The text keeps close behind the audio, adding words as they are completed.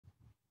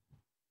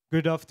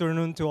Good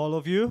afternoon to all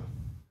of you.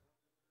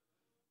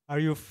 Are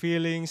you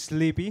feeling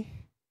sleepy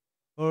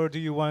or do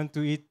you want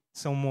to eat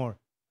some more?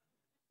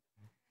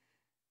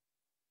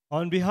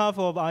 On behalf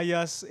of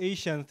AIIAS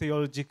Asian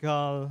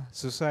Theological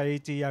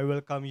Society, I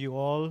welcome you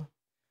all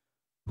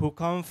who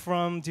come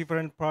from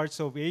different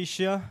parts of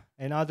Asia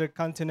and other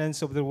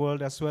continents of the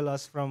world, as well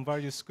as from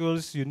various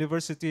schools,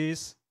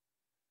 universities,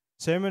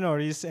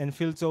 seminaries, and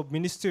fields of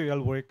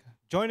ministerial work,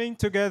 joining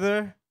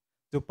together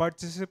to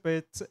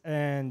participate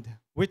and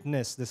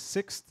witness the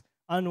 6th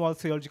Annual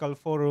Theological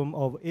Forum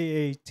of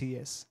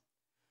AIIAS.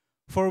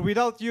 For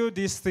without you,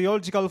 this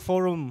theological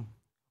forum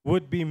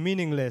would be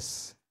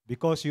meaningless.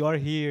 Because you are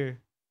here,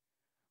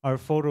 our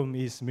forum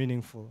is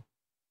meaningful.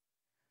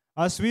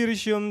 As we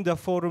resume the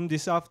forum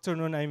this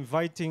afternoon, I'm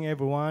inviting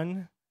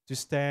everyone to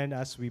stand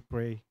as we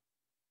pray.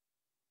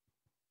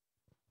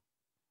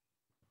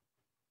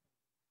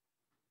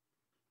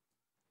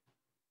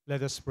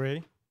 Let us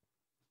pray.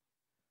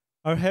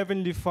 Our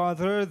Heavenly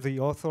Father,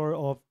 the author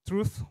of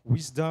truth,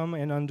 wisdom,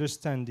 and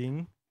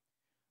understanding,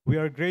 we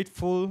are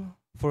grateful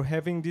for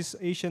having this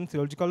Asian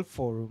Theological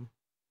Forum.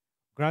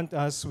 Grant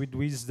us with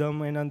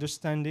wisdom and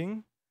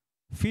understanding.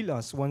 Fill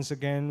us once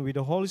again with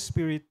the Holy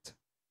Spirit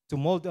to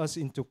mold us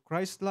into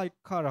Christ-like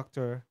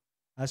character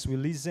as we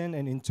listen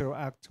and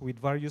interact with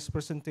various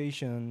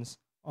presentations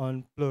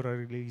on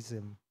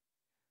pluralism.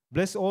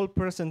 Bless all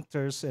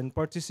presenters and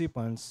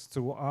participants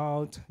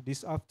throughout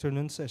these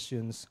afternoon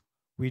sessions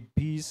with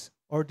peace,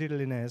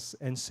 orderliness,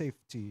 and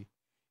safety.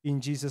 In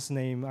Jesus'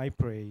 name I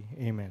pray,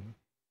 amen.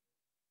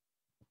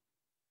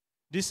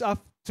 This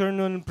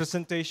afternoon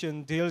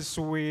presentation deals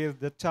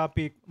with the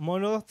topic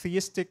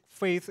Monotheistic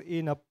Faith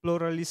in a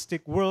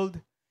Pluralistic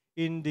World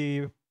in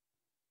the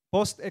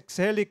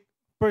Postexilic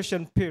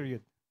Persian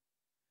period.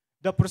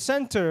 The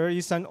presenter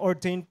is an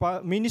ordained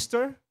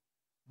minister,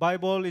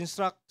 Bible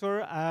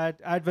instructor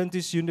at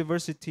Adventist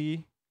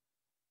University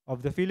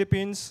of the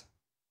Philippines,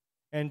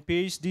 and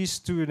PhD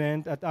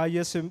student at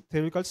AIIAS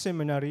Theological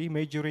Seminary,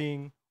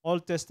 majoring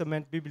Old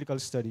Testament Biblical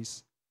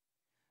Studies.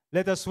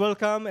 Let us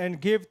welcome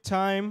and give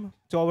time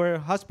to our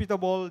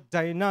hospitable,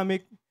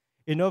 dynamic,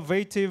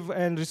 innovative,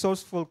 and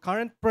resourceful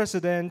current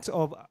president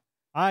of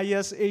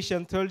AIIAS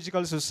Asian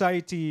Theological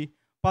Society,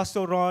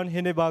 Pastor Ron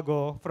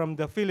Genebago from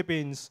the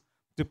Philippines,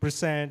 to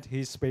present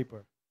his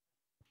paper.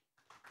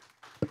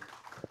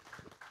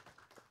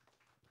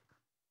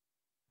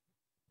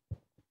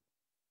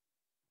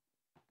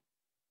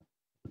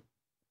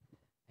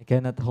 I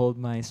cannot hold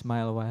my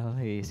smile while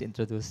he is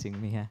introducing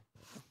me. Huh?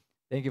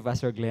 Thank you,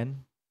 Pastor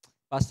Glenn.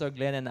 Pastor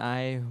Glenn and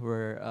I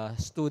were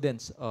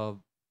students of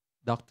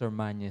Dr.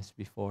 Mañez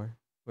before.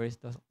 Where is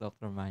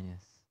Dr.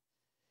 Mañez?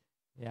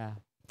 Yeah,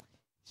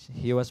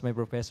 he was my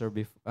professor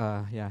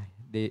before.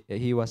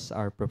 He was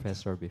our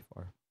professor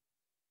before.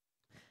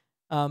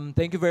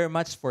 Thank you very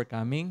much for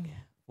coming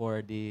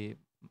for the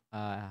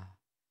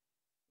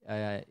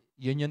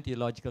Union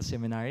Theological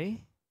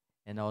Seminary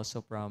and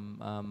also from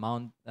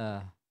Mount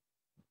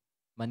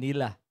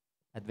Manila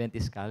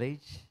Adventist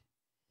College,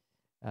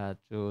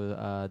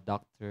 to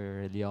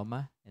Dr.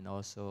 Lioma, and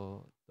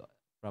also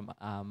from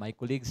my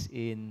colleagues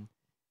in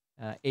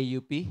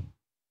AUP,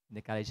 in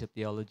the College of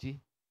Theology,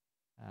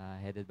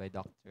 headed by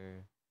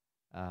Dr.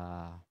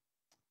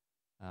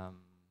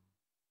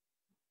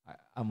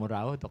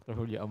 Amurao, Dr.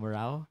 Julio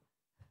Amurao.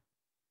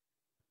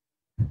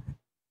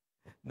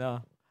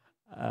 No,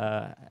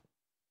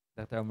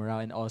 Dr.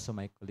 Amurao, and also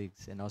my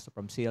colleagues, and also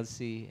from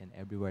CLC and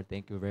everywhere.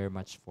 Thank you very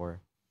much for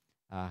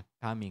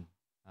coming.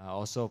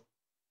 Also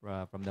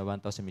from the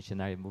 1000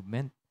 Missionary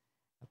Movement,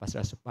 Pastor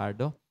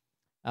Asupardo.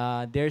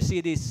 Their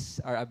CDs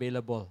are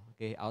available,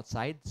 okay,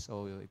 outside.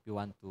 So if you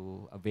want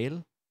to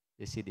avail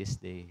the CDs,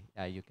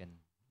 you can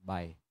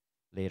buy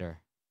later.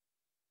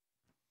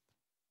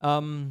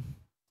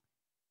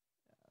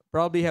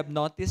 Probably have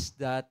noticed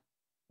that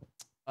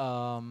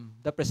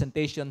the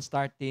presentation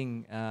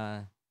starting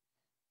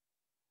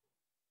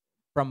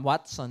from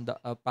Watson,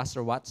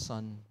 Pastor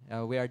Watson,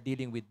 we are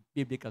dealing with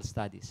biblical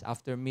studies.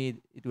 After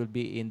me, it will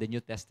be in the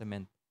New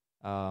Testament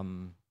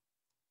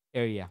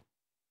area.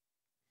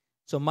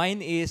 So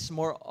mine is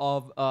more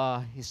of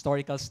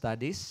historical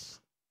studies,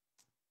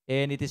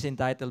 and it is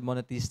entitled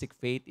Monotheistic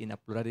Faith in a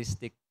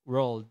Pluralistic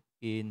World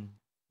in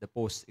the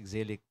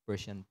Post-Exilic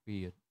Persian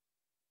Period.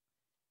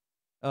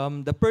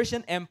 The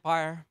Persian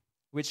Empire,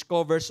 which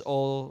covers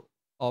all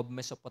of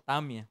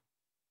Mesopotamia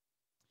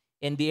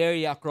and the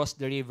area across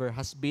the river,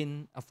 has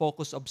been a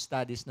focus of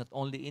studies not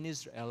only in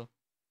Israel,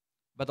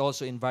 but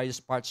also in various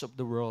parts of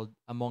the world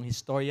among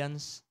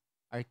historians,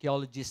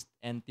 archaeologists,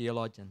 and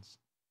theologians.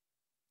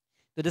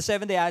 To the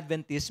Seventh-day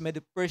Adventists,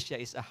 Medo-Persia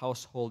is a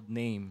household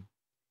name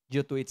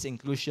due to its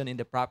inclusion in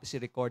the prophecy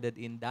recorded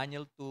in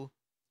Daniel 2,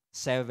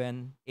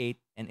 7, 8,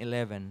 and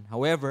 11.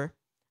 However,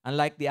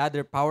 unlike the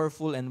other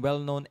powerful and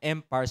well-known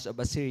empires of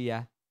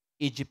Assyria,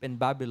 Egypt, and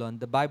Babylon,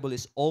 the Bible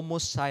is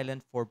almost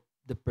silent for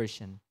the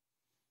Persian.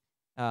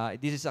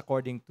 This is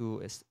according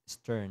to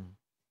Stern.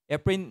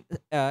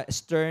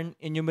 Stern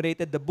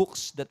enumerated the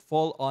books that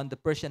fall on the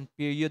Persian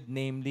period,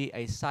 namely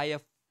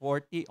Isaiah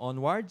 40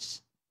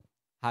 onwards,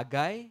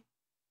 Haggai,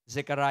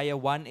 Zechariah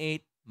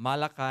 1:8,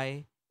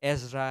 Malachi,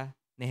 Ezra,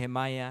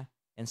 Nehemiah,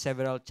 and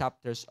several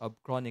chapters of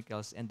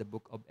Chronicles and the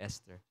book of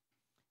Esther.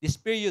 This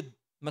period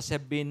must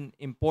have been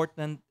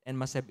important and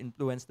must have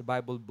influenced the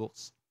Bible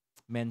books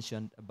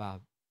mentioned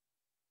above.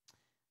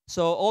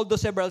 So although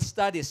several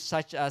studies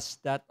such as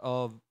that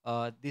of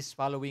these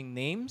following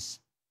names,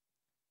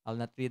 I'll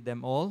not read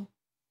them all,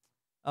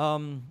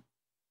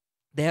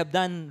 they have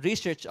done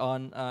research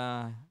on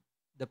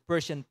the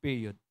Persian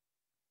period.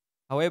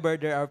 However,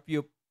 there are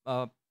few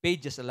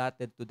pages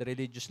allotted to the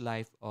religious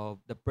life of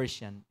the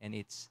Persian and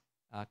its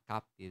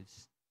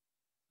captives.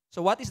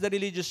 So what is the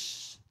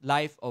religious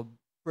life of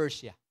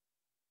Persia?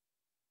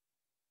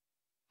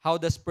 How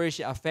does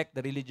Persia affect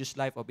the religious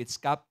life of its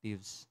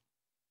captives?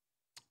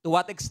 To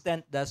what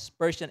extent does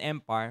Persian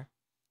Empire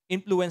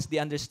influence the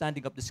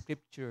understanding of the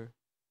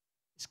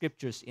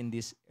scriptures in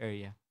this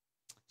area?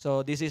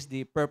 So this is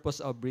the purpose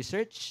of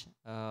research.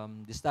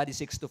 The study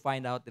seeks to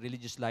find out the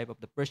religious life of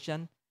the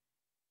Persian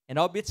and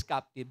of its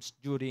captives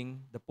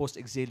during the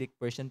post-exilic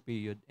Persian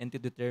period, and to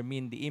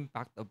determine the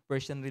impact of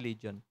Persian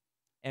religion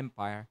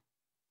empire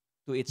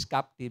to its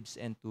captives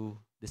and to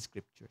the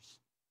scriptures.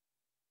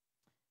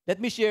 Let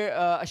me share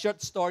a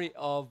short story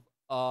of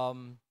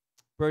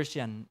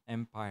Persian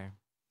Empire.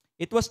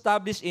 It was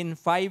established in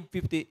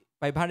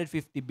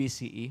 550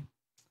 BCE.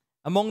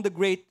 Among the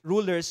great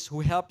rulers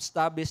who helped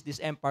establish this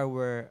empire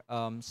were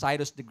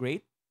Cyrus the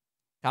Great,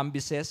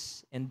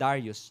 Cambyses, and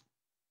Darius.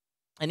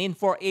 And in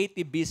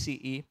 480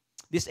 BCE,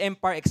 this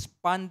empire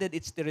expanded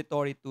its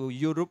territory to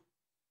Europe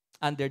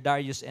under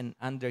Darius and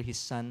under his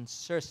son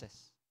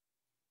Xerxes.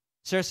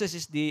 Xerxes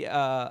is the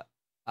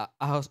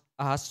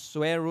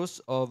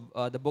Ahasuerus of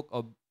the book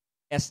of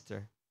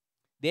Esther.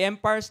 The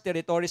empire's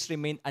territories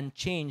remained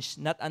unchanged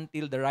not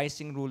until the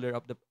rising ruler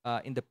of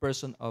in the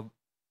person of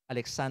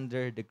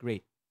Alexander the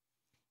Great.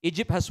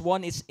 Egypt has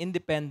won its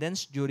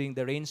independence during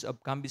the reigns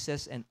of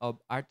Cambyses and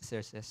of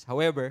Artaxerxes.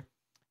 However,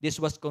 this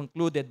was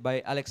concluded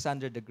by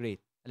Alexander the Great.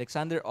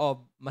 Alexander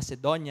of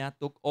Macedonia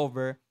took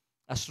over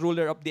as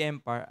ruler of the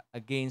empire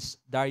against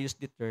Darius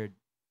III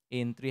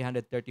in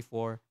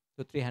 334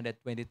 to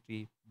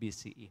 323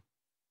 BCE.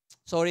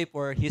 Sorry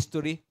for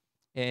history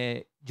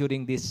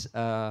during this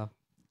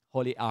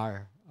holy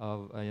hour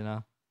of,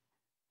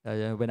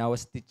 when I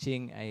was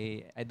teaching,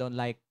 I don't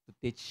like to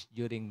teach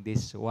during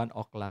this 1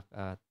 o'clock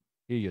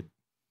period.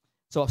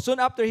 So soon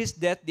after his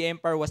death, the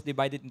empire was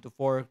divided into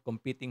 4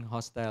 competing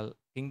hostile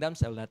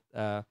kingdoms. I will not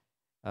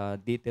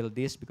detail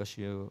this because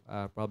you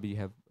probably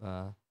have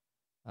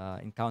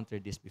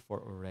encountered this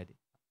before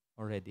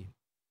already.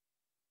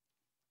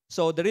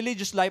 So the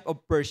religious life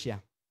of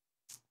Persia.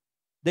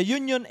 The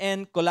union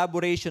and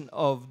collaboration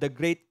of the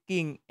great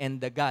king and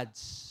the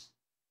gods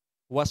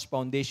was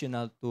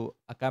foundational to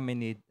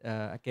Achaemenid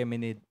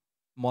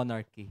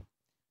monarchy.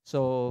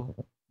 So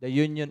the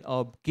union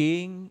of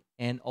king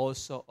and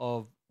also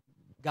of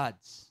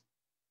gods.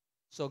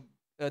 So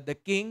the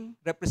king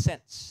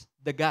represents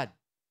the god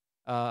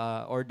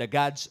or the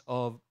gods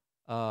of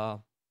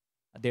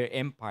their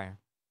empire.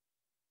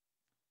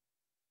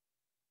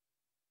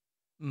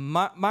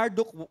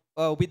 Marduk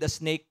with a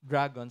snake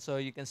dragon. So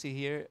you can see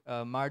here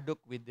Marduk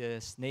with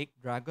the snake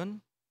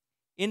dragon.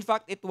 In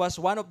fact, it was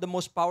one of the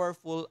most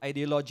powerful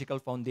ideological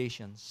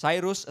foundations.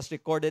 Cyrus, as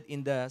recorded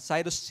in the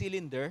Cyrus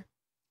Cylinder,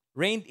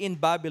 reigned in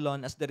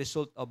Babylon as the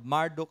result of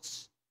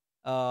Marduk's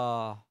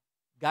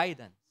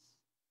guidance.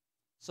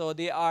 So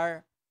they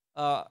are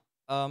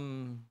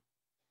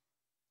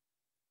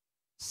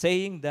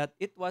saying that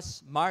it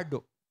was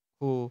Marduk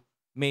who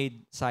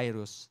made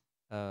Cyrus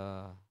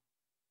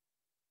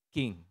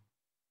king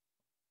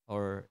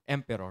or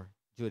emperor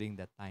during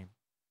that time.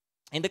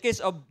 In the case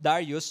of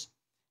Darius,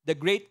 the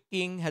great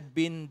king had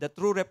been the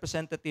true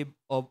representative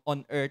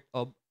on earth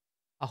of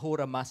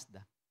Ahura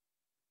Mazda.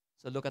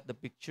 So look at the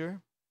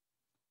picture.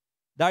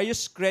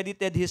 Darius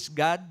credited his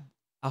god,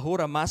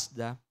 Ahura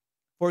Mazda,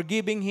 for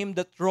giving him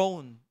the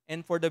throne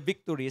and for the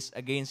victories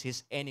against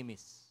his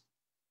enemies.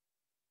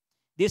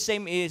 This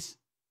same is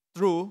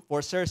true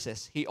for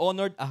Xerxes. He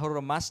honored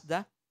Ahura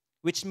Mazda,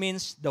 which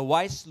means the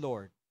wise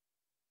lord,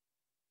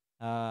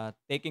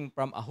 taking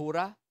from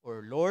Ahura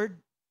or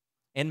lord,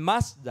 and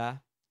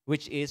Mazda,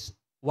 which is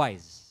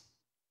wise,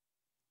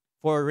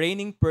 for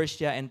reigning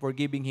Persia and for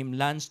giving him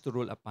lands to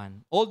rule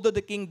upon. Although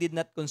the king did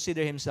not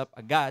consider himself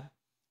a god,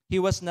 he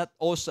was not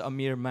also a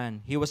mere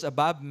man. He was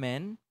above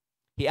men.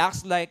 He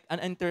acts like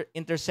an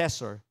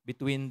intercessor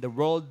between the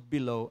world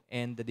below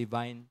and the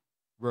divine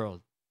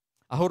world.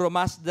 Ahura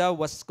Mazda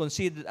was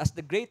considered as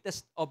the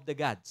greatest of the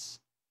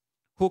gods,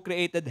 who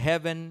created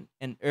heaven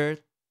and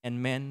earth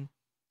and men,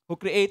 who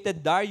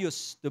created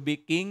Darius to be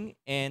king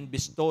and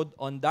bestowed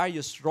on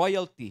Darius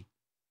royalty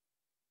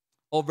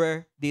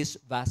over this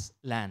vast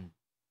land.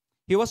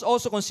 He was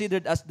also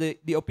considered as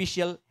the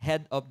official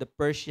head of the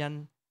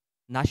Persian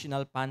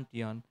national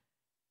pantheon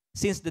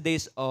since the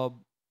days of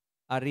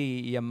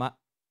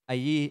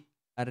AIIAS.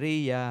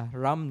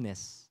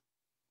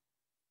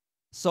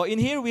 So in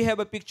here we have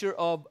a picture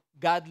of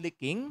godly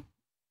king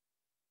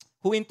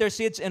who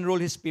intercedes and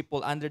rules his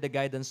people under the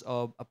guidance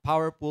of a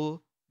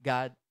powerful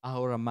god,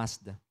 Ahura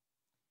Mazda.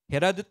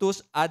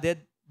 Herodotus added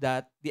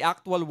that the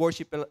actual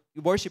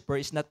worshiper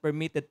is not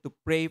permitted to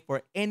pray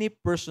for any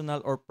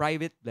personal or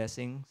private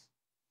blessings,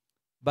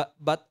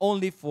 but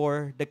only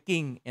for the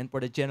king and for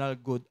the general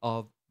good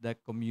of the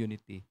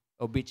community,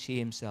 of which he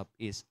himself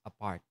is a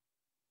part.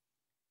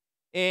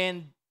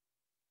 And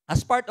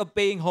as part of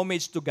paying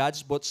homage to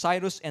gods, both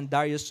Cyrus and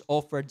Darius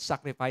offered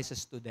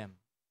sacrifices to them,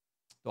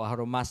 to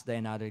Ahura Mazda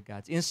and other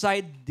gods.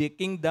 Inside the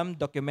kingdom,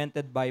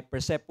 documented by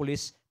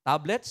Persepolis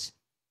tablets,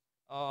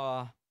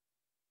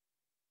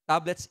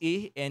 tablets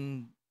E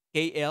and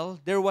KL,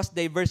 there was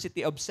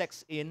diversity of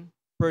sects in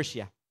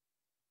Persia.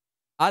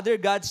 Other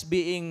gods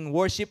being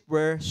worshipped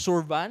were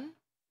Survan,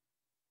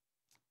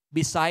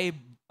 Bisai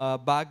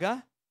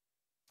Baga,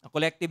 a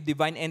collective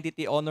divine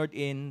entity honored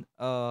in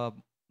a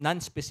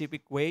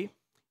non-specific way,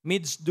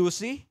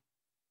 Midsdusi,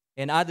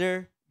 and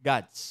other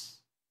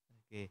gods.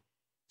 Okay.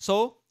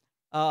 So,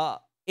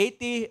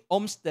 80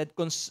 Olmsted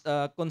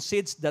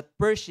concedes that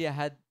Persia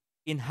had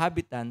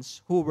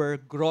inhabitants who were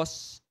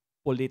gross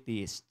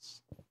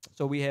polytheists.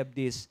 So we have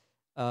this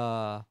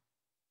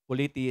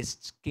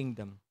polytheist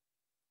kingdom.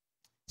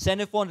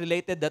 Xenophon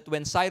related that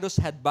when Cyrus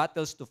had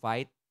battles to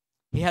fight,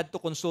 he had to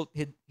consult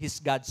his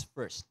gods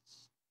first.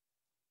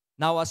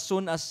 Now, as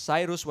soon as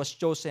Cyrus was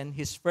chosen,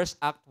 his first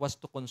act was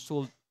to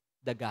consult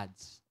the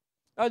gods.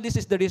 Now, this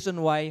is the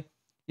reason why,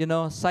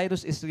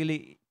 Cyrus is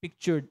really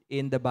pictured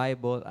in the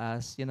Bible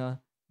as,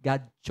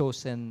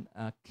 God-chosen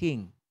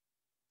king.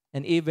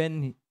 And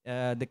even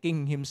the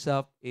king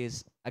himself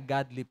is a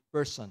godly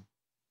person.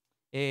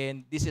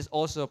 And this is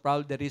also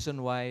probably the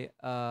reason why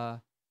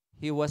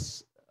he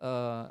was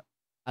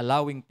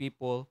allowing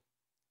people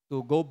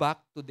to go back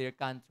to their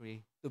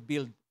country to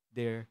build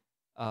their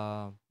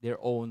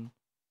own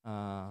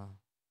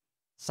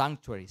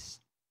sanctuaries.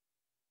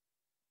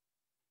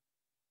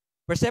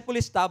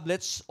 Persepolis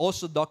tablets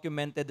also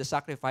documented the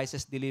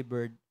sacrifices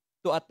delivered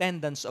to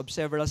attendants of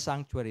several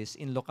sanctuaries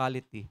in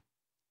locality,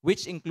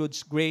 which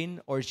includes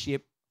grain or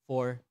sheep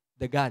for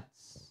the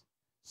gods.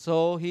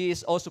 So he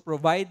is also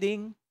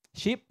providing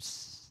sheep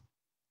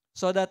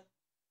so that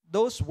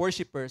those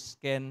worshippers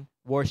can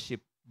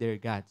worship their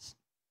gods.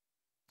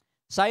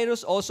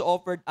 Cyrus also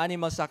offered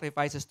animal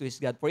sacrifices to his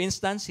god. For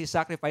instance, he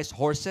sacrificed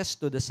horses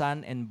to the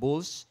sun and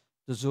bulls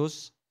to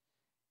Zeus.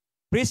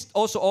 Priests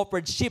also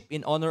offered sheep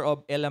in honor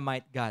of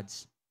Elamite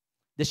gods.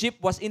 The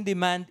sheep was in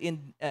demand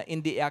in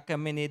the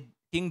Achaemenid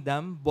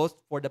kingdom, both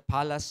for the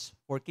palace,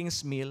 for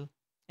king's meal,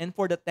 and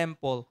for the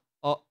temple,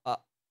 for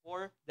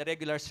the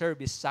regular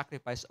service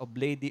sacrifice of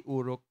Lady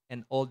Uruk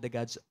and all the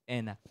gods of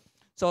Enna.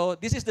 So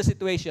this is the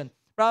situation.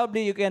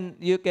 Probably you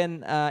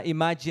can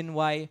imagine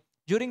why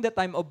during the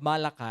time of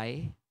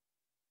Malachi,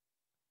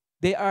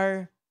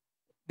 God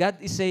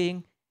is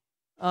saying,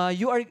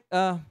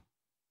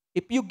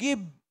 if you give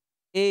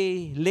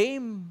a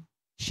lame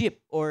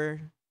sheep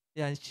or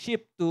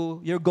sheep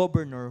to your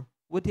governor,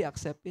 would he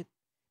accept it?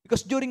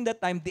 Because during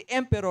that time, the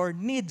emperor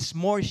needs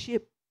more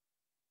sheep.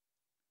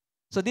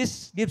 So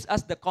this gives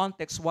us the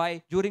context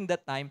why during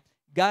that time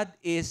God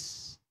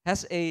has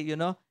a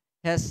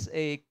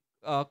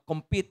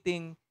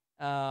competing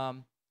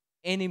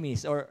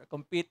enemies or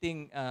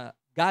competing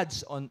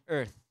gods on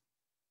earth,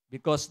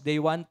 because they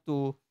want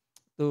to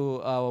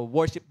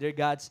worship their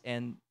gods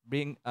and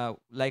bring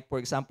like for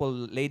example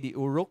Lady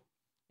Uruk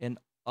and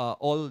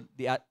all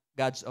the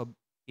gods of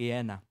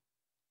Iena.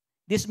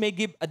 This may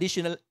give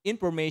additional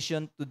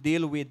information to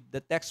deal with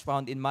the text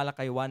found in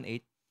Malachi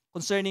 1:8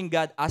 concerning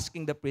God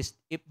asking the priest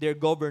if their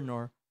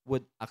governor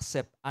would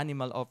accept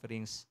animal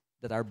offerings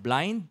that are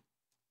blind,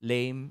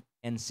 lame,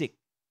 and sick.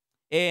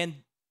 And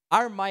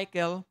our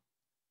Michael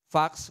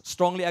Fox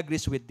strongly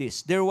agrees with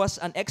this. There was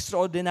an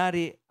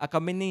extraordinary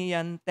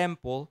Achaemenian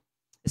temple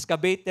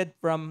excavated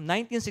from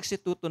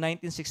 1962 to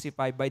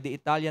 1965 by the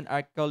Italian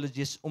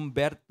archaeologist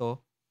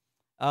Umberto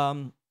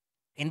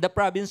in the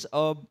province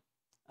of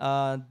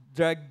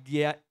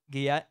Drangiana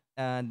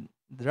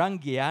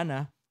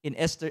in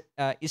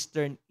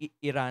eastern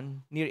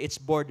Iran, near its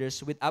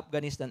borders with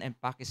Afghanistan and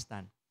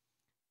Pakistan.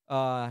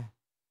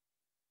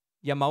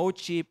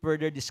 Yamauchi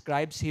further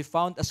describes he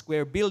found a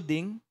square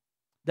building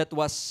that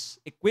was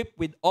equipped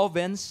with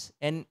ovens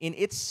and in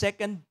its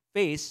second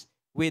phase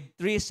with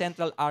 3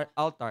 central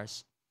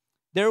altars.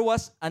 There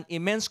was an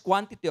immense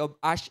quantity of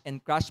ash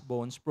and crushed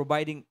bones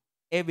providing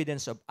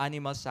evidence of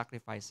animal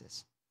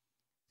sacrifices.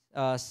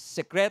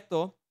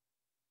 Secreto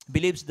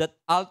believes that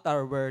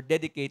altars were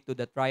dedicated to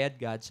the triad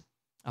gods,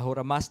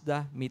 Ahura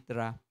Mazda,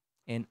 Mitra,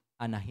 and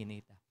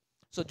Anahinata.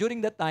 So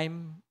during that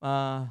time,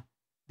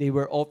 they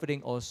were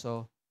offering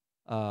also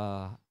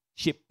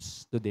sheep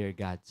to their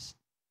gods.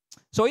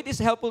 So it is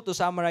helpful to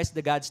summarize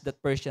the gods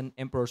that Persian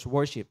emperors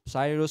worship.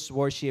 Cyrus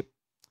worshiped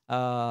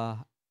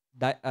divas,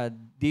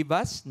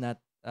 not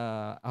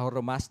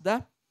Ahura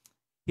Mazda.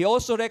 He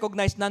also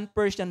recognized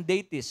non-Persian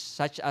deities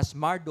such as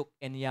Marduk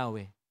and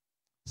Yahweh.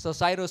 So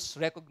Cyrus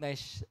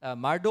recognized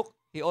Marduk.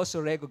 He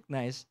also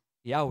recognized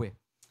Yahweh.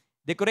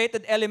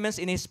 Decorated elements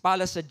in his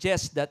palace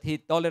suggest that he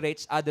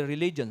tolerates other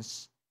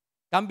religions.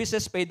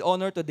 Cambyses paid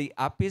honor to the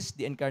Apis,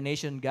 the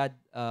incarnation god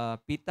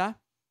Pita,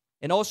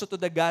 and also to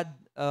the god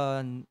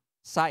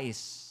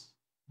Sais.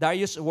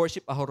 Darius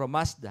worshipped Ahura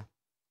Mazda.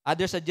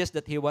 Others suggest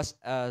that he was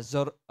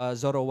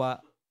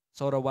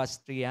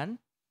Zoroastrian.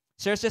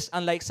 Xerxes,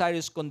 unlike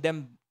Cyrus,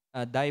 condemned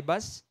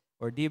Divas.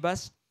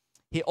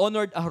 He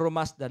honored Ahura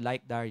Mazda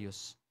like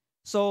Darius.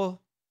 So,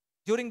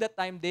 during that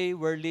time, they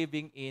were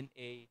living in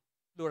a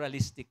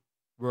pluralistic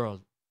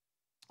world.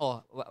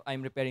 Oh,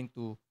 I'm referring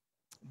to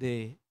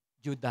the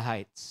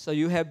Judahites. So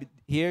you have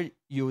here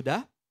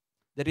Judah,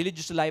 the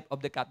religious life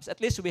of the captives. At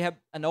least we have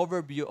an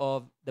overview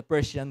of the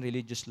Persian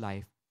religious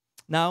life.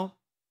 Now,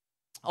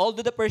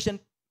 although the Persian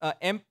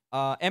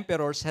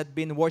emperors had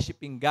been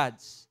worshiping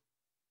gods,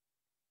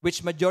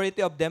 which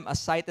majority of them, as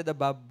cited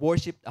above,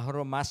 worshipped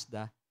Ahura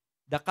Mazda,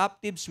 the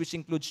captives, which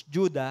includes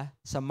Judah,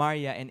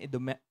 Samaria, and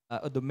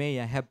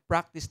Idumea, have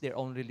practiced their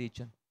own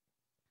religion.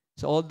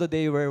 So although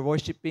they were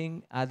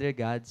worshiping other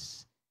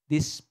gods,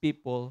 these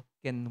people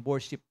can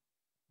worship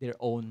their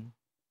own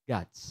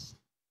gods.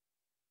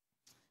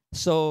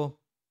 So,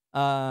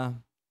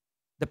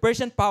 the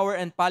Persian power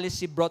and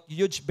policy brought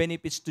huge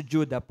benefits to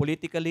Judah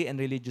politically and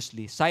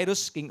religiously.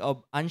 Cyrus, king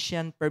of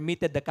Anshan,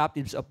 permitted the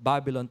captives of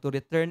Babylon to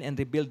return and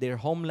rebuild their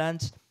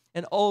homelands,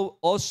 and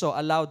also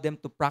allowed them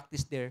to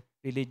practice their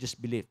religious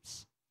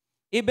beliefs.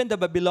 Even the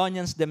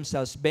Babylonians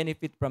themselves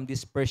benefit from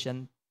this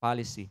Persian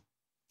policy.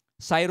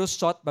 Cyrus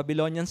sought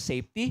Babylonian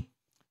safety,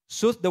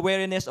 soothed the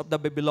weariness of the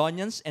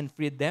Babylonians and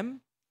freed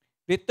them,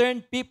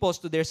 returned peoples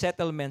to their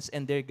settlements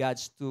and their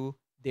gods to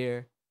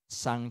their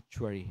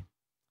sanctuary.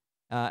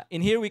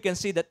 In here we can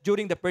see that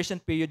during the Persian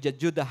period, the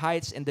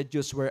Judahites and the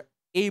Jews were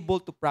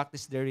able to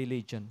practice their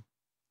religion.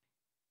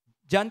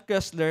 John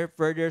Kessler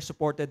further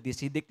supported this.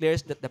 He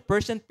declares that the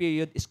Persian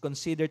period is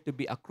considered to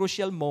be a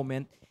crucial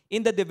moment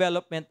in the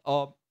development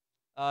of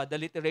the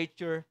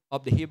literature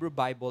of the Hebrew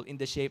Bible in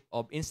the shape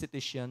of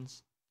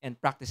institutions and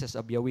practices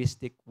of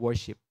Yahwistic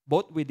worship,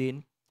 both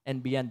within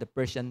and beyond the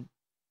Persian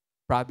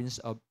province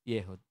of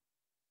Yehud.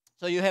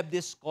 So you have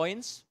these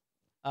coins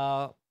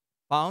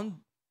found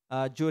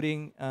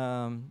during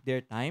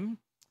their time.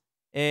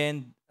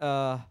 And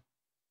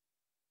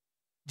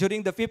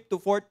during the 5th to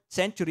 4th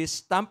centuries,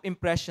 stamp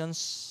impressions,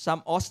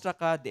 some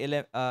ostraca,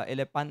 the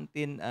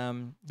Elephantine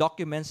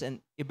documents,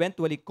 and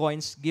eventually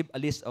coins give a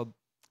list of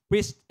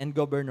priests and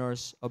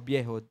governors of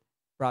Yehud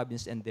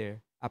province and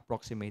their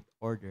approximate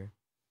order.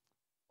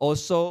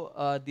 Also,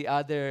 the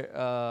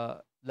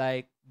other,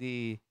 like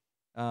the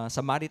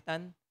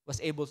Samaritan, was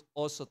able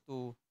also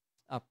to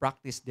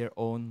practice their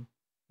own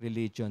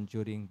religion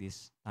during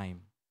this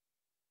time.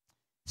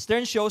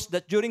 Stern shows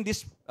that during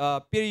this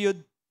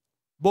period,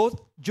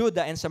 both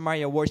Judah and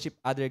Samaria worship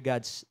other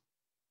gods.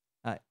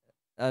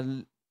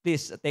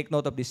 Please take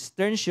note of this.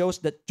 Stern shows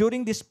that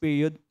during this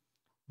period,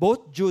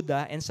 both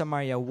Judah and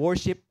Samaria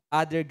worship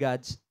other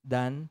gods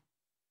than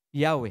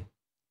Yahweh,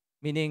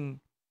 meaning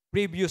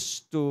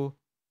previous to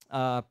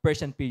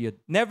Persian period.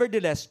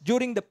 Nevertheless,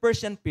 during the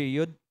Persian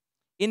period,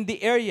 in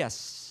the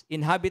areas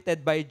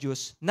inhabited by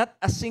Jews, not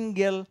a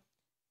single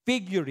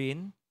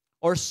figurine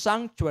or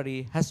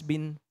sanctuary has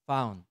been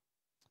found.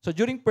 So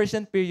during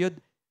Persian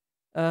period,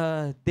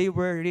 they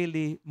were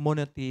really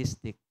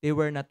monotheistic. They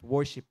were not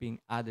worshiping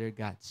other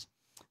gods.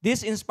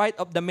 This in spite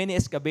of the many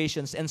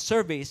excavations and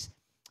surveys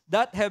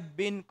that have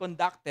been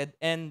conducted,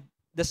 and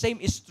the same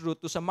is true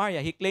to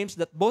Samaria. He claims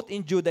that both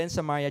in Judah and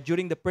Samaria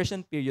during the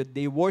Persian period,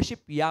 they worship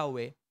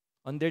Yahweh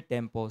on their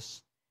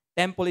temples,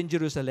 temple in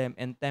Jerusalem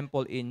and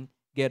temple in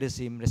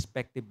Gerizim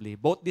respectively.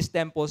 Both these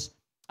temples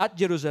at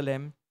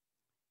Jerusalem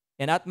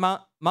and at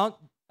Mount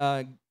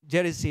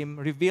Gerizim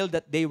revealed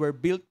that they were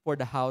built for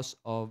the house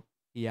of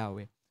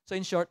Yahweh. So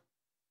in short,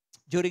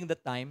 during the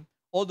time,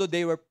 although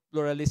they were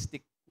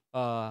pluralistic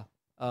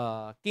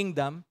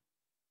kingdom,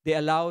 they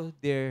allowed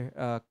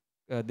their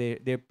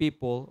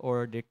people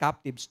or their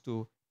captives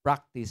to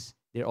practice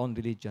their own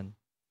religion.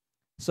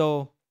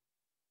 So,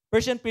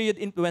 Persian period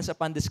influence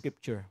upon the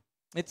scripture.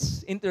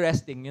 It's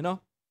interesting, you know.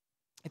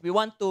 If we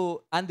want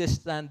to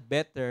understand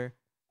better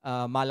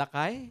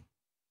Malachi,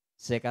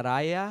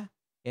 Zechariah,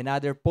 and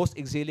other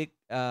post-exilic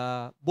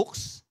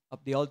books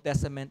of the Old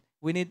Testament,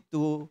 we need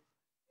to,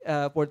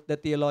 for the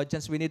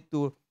theologians, we need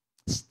to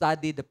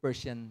study the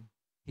Persian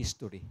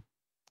history.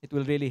 It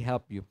will really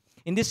help you.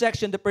 In this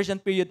section, the Persian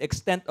period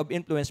extent of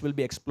influence will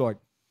be explored.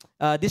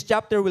 This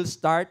chapter will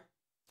start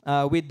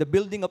with the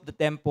building of the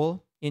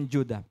temple in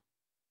Judah.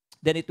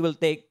 Then it will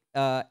take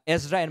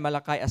Ezra and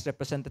Malachi as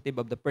representative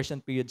of the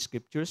Persian period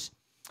scriptures.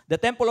 The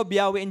temple of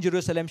Yahweh in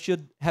Jerusalem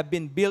should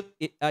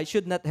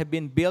not have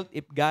been built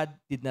if God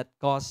did not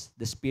cause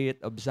the spirit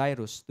of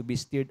Cyrus to be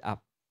stirred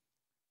up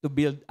to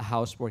build a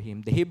house for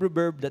him. The Hebrew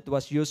verb that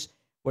was used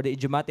for the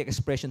idiomatic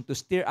expression to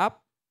stir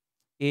up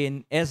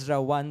in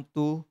Ezra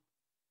 1:2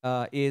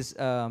 is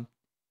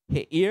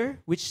heir,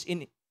 which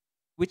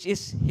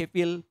is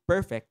hefil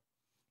perfect.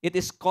 It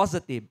is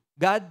causative.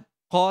 God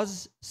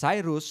caused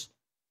Cyrus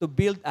to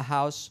build a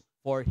house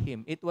for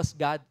him. It was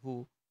God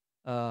who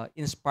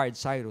inspired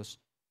Cyrus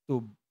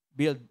to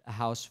build a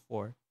house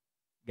for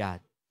God.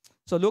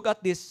 So look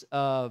at this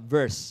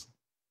verse.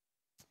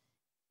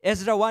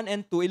 Ezra 1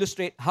 and 2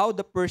 illustrate how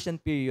the Persian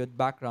period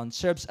background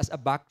serves as a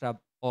backdrop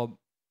of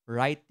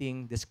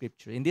writing the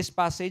scripture. In this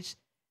passage,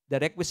 the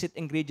requisite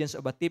ingredients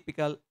of a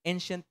typical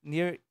ancient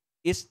Near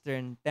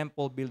Eastern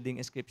temple building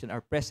inscription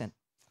are present.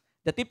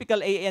 The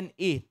typical ANE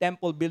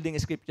temple building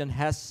inscription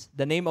has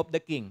the name of the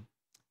king.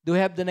 Do you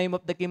have the name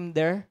of the king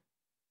there?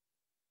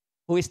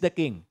 Who is the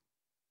king?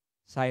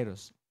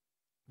 Cyrus.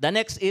 The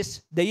next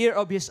is the year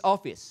of his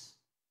office.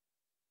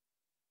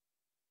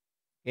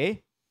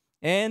 Okay?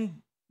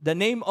 And the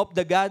name of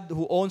the God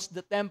who owns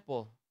the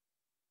temple.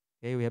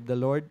 Okay, we have the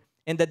Lord.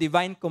 And the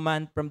divine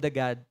command from the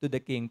God to the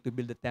king to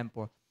build the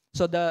temple.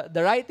 So the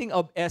writing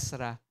of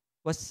Ezra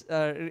was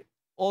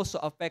also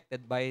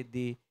affected by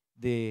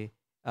the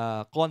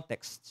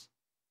context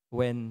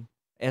when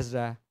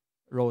Ezra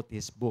wrote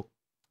his book,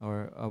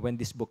 or when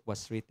this book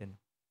was written.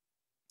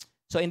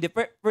 So in the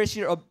first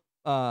year of,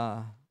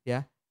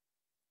 yeah.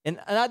 And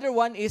another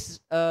one is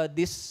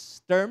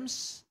these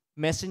terms,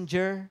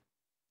 messenger,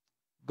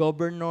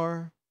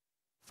 governor,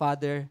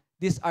 father.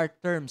 These are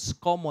terms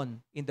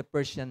common in the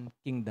Persian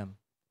kingdom.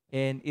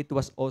 And it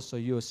was also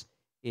used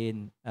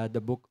in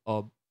the book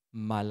of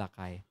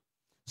Malachi.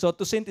 So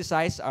to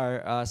synthesize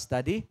our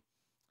study,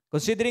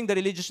 considering the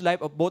religious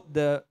life of both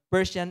the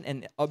Persian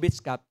and of its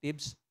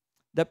captives,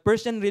 the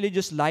Persian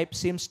religious life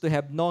seems to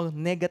have no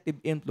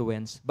negative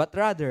influence, but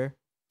rather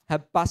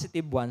have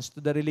positive ones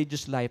to the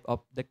religious life of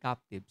the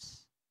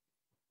captives.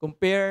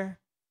 Compare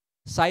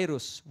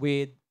Cyrus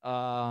with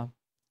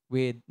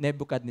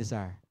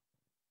Nebuchadnezzar.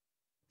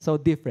 So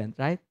different,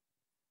 right?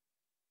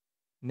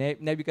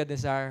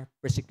 Nebuchadnezzar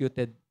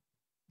persecuted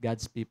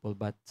God's people,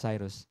 but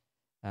Cyrus,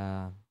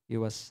 he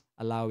was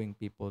allowing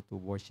people to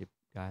worship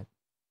God.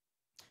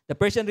 The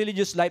Persian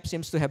religious life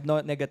seems to have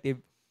no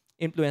negative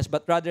influence,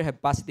 but rather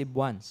have positive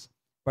ones,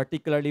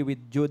 particularly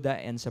with Judah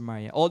and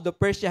Samaria. Although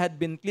Persia had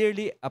been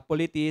clearly a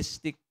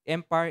polytheistic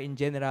empire in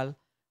general,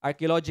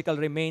 archaeological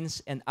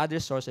remains and other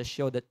sources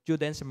show that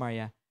Judah and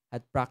Samaria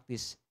had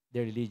practiced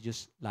their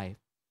religious life,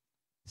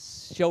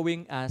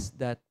 showing us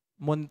that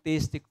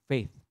monotheistic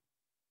faith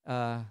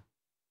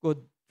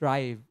could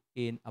thrive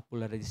in a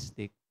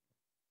pluralistic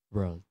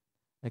world.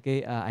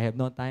 Okay, I have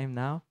no time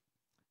now.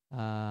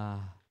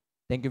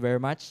 Thank you very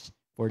much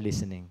for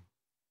listening.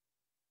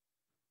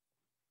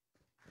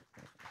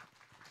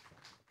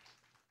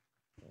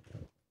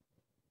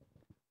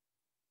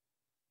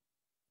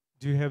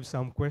 Do you have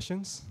some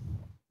questions?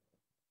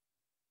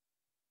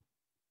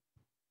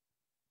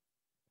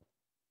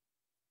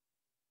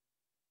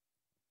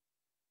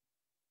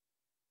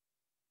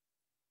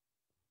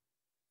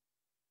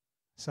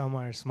 Some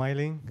are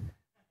smiling.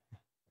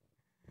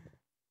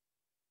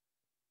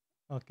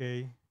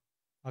 Okay.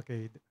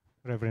 Okay,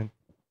 Reverend.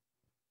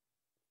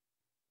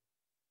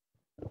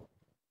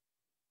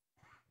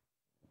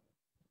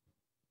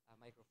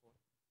 Microphone.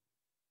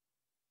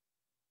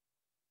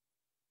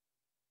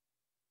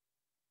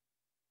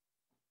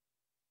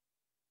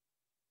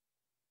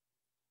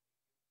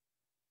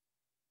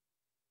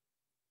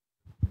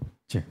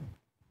 Sure.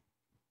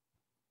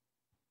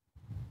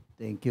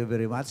 Thank you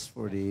very much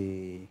for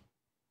the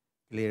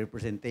clear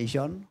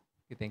presentation.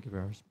 Okay, thank you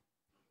very much.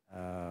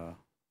 Uh,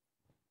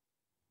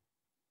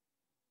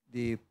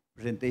 the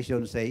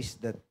presentation says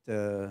that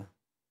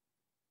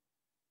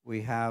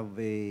we have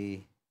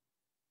a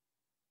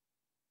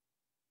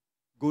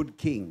good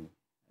king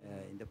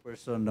in the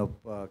person of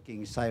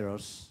King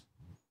Cyrus,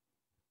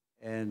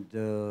 and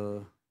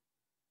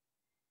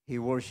he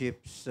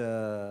worships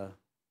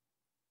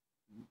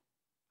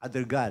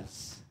other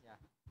gods. Yeah.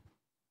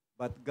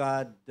 But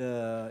God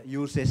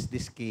uses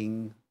this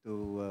king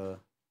to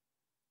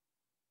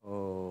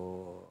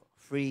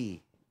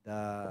free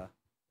the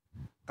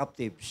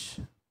captives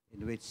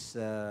in which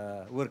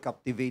were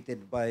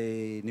captivated by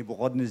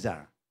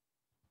Nebuchadnezzar.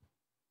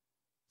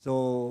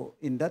 So,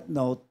 in that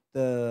note,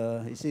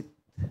 is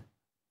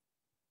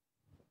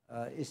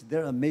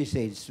there a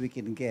message we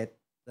can get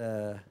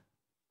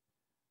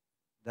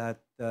that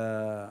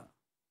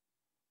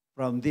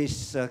from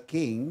this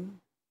king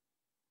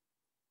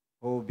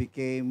who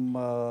became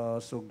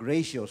so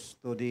gracious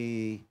to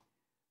the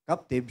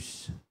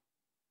captives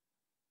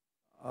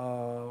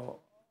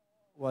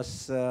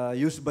was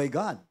used by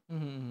God?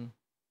 Mm-hmm.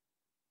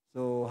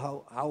 So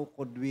how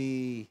could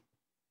we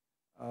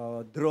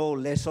draw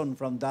lesson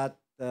from that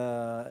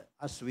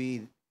as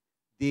we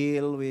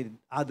deal with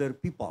other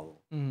people?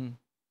 Mm-hmm.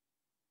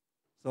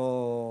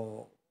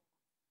 So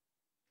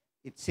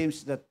it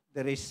seems that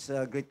there is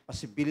a great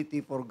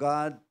possibility for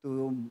God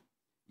to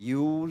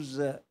use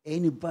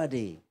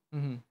anybody,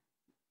 Mm-hmm.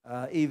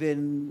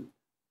 even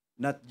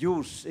not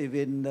Jews,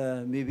 even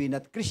maybe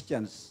not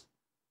Christians,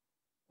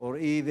 or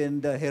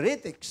even the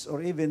heretics,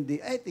 or even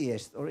the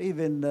atheists, or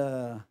even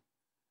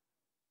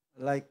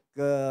like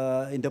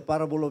in the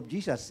parable of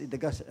Jesus, in the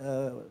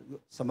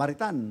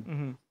Samaritan.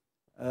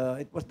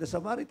 Mm-hmm. It was the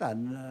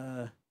Samaritan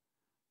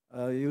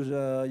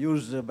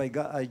used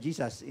by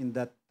Jesus in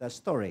that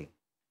story.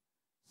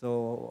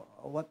 So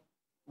what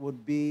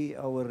would be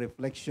our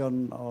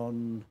reflection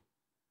on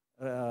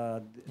Yeah.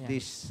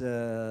 this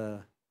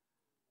uh,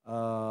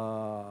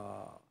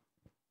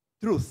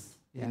 truth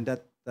in Yeah.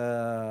 that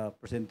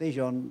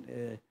presentation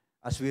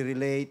as we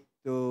relate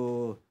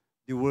to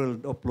the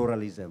world of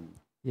pluralism?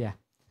 Yeah.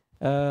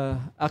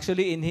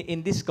 Actually,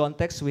 in this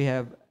context, we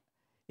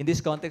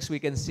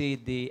can see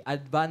the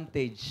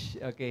advantage.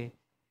 Okay,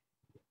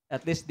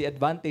 at least the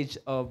advantage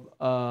of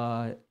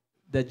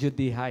the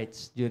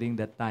Judehites during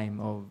that time,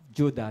 of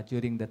Judah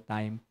during that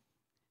time,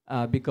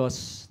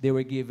 because they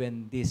were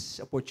given this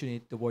opportunity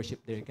to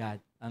worship their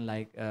God,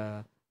 unlike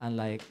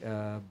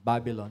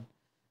Babylon.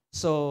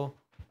 So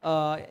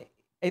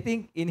I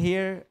think in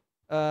here,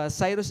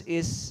 Cyrus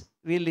is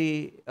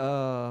really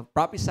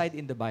prophesied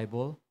in the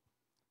Bible.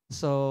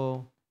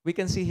 So we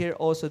can see here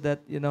also that,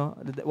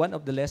 one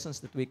of the lessons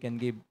that we can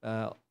give,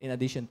 in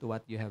addition to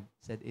what you have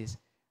said, is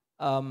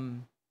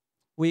um,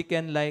 we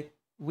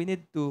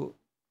need to,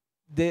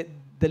 the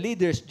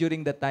leaders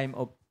during the time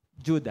of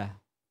Judah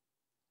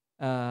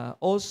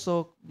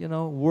also,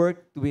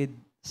 worked with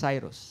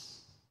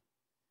Cyrus.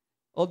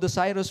 Although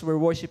Cyrus were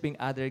worshiping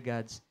other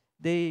gods,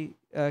 they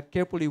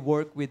carefully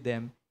work with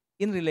them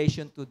in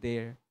relation to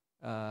their.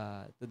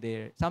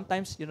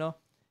 Sometimes,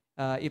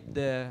 if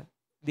the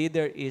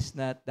leader is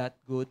not that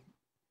good,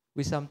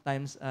 we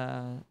sometimes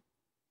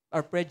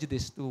are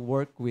prejudiced to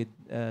work with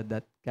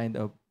that kind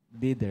of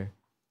leader.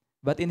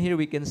 But in here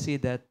we can see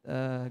that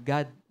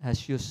God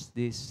has used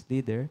this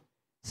leader,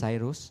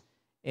 Cyrus,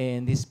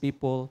 and his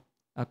people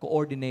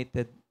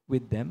coordinated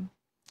with them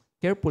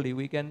carefully.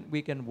 We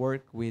can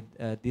work with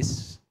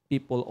these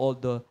people,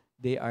 although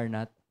they are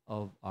not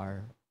of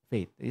our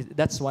faith.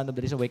 That's one of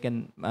the reasons we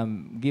can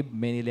give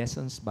many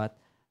lessons, but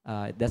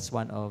that's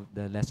one of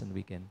the lessons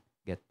we can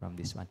get from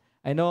this one.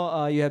 I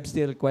know you have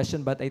still a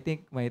question, but I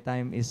think my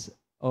time is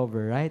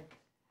over, right?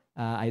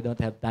 I don't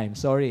have time.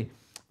 Sorry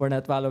for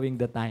not following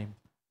the time.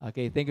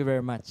 Okay, thank you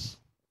very much.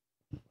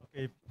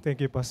 Okay,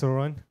 thank you, Pastor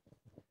Ron.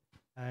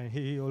 And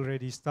he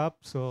already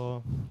stopped,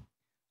 so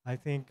I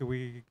think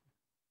we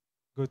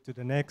go to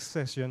the next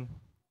session,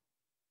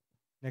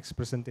 next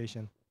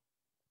presentation.